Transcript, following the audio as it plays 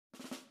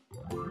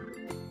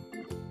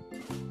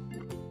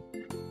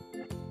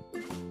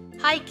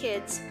Hi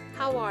kids,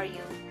 how are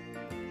you?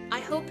 I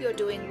hope you're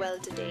doing well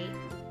today.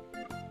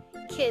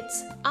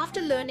 Kids,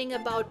 after learning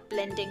about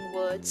blending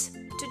words,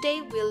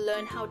 today we'll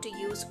learn how to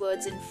use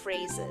words in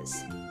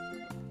phrases.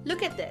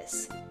 Look at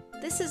this.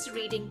 This is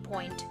reading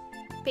point,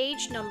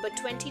 page number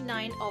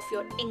 29 of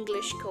your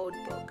English code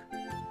book.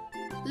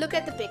 Look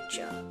at the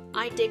picture.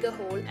 I dig a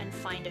hole and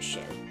find a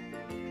shell.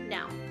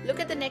 Now, look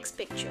at the next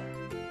picture.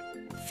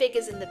 Fig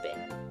is in the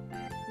bin.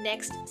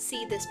 Next,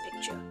 see this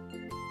picture.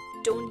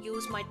 Don't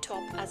use my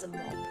top as a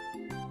mop.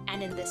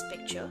 And in this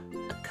picture,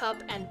 a cub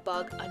and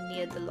bug are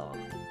near the log.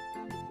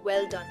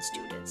 Well done,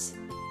 students.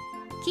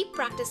 Keep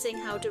practicing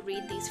how to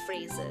read these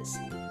phrases.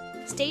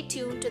 Stay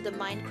tuned to the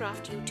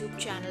Mindcraft YouTube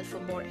channel for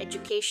more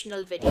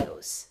educational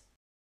videos.